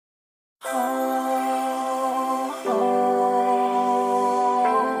It's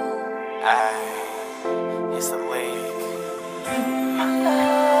the league.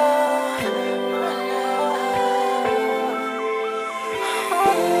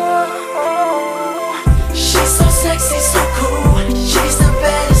 She's so sexy, so cool. She's the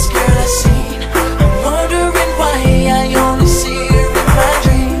baddest girl I've seen. I'm wondering why I only see her in my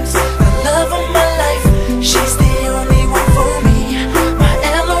dreams. The love of my life, she's the only one for me. My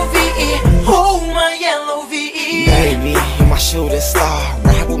L-O-V-E, oh my L-O-V-E. Baby, you're my shooting star.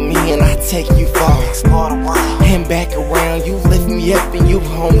 Ride with me and I take you far. Explore the world. And back around, you lift me up and you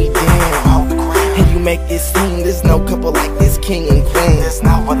hold me down. Hold the crown. And you make it seem there's no couple like this, king and queen. There's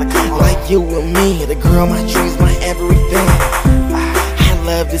no other couple like you and me, the girl, my dreams, my everything. I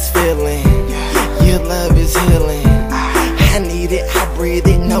love this feeling. Your love is healing. I need it, I breathe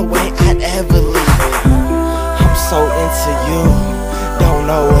it, no way I'd ever leave it. I'm so into you, don't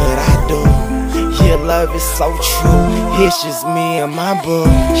know what I do. Your love is so true, it's just me and my boo.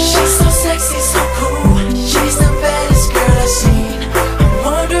 She's so sexy, so cool. She's the baddest girl I've seen. I'm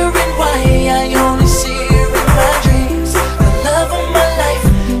wondering why I only see her in my dreams. The love of my life,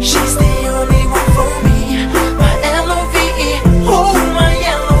 she's the only one for me. My L-O-V-E, oh my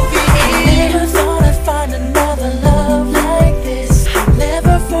L-O-V-E. I never thought I'd find another love like this. I'll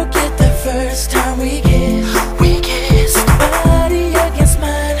never forget the first time we kissed. Body against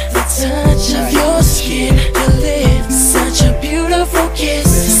mine, the touch of your skin, your lips, such a beautiful kiss,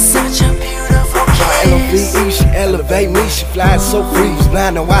 such a beautiful kiss. L-O-V-E, she elevate me, she flies so free, now I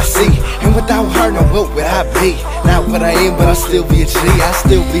know I see. And without her, no, what would I be? Not what I am, but I still be a G. I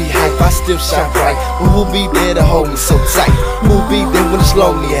still be hype, I still shine bright. Who will be there to hold me so tight? Who will be there when it's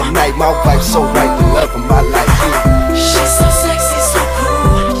lonely at night? My wife so right, the love of my life, yeah. She's so sexy, so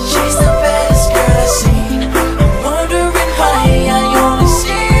cool. She's the baddest girl I've seen. I'm wondering why I only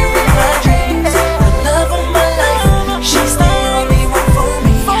see her in my dreams. The love of my life, she's the only one for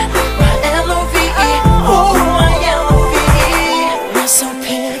me. My L-O-V-E, oh my L-O-V-E. We're so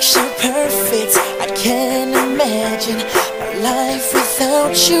picture perfect, I can't imagine my life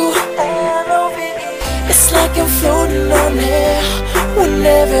without you. L-O-V-E. It's like I'm floating on air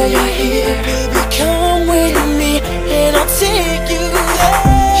whenever you're here. Baby, come with me and I'll take you there.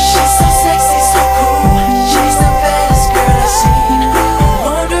 She's so sexy, so cool. She's the baddest girl I've seen. I'm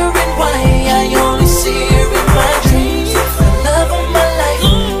wondering why I only see her in my dreams. The love of my life,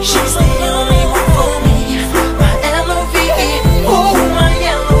 she's the only one for me. My L-O-V-E, oh my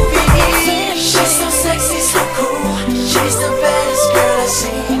L-O-V-E. She's so sexy, so cool. She's the baddest girl I've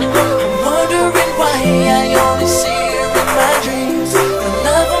seen. I'm wondering why I only see her in my dreams. The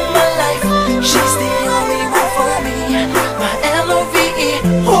love of my life, she's the only one for me. My L-O-V-E,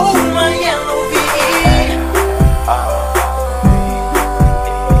 oh my L-O-V-E.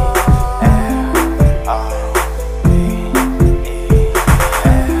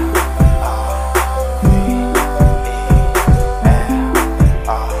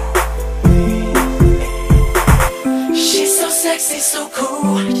 She's so sexy, so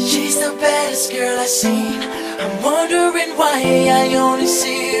cool. She's the baddest girl I've seen. I'm wondering why I only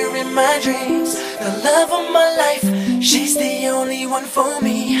see her in my dreams. The love of my life, she's the only one for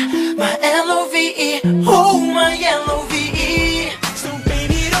me. My L-O-V-E,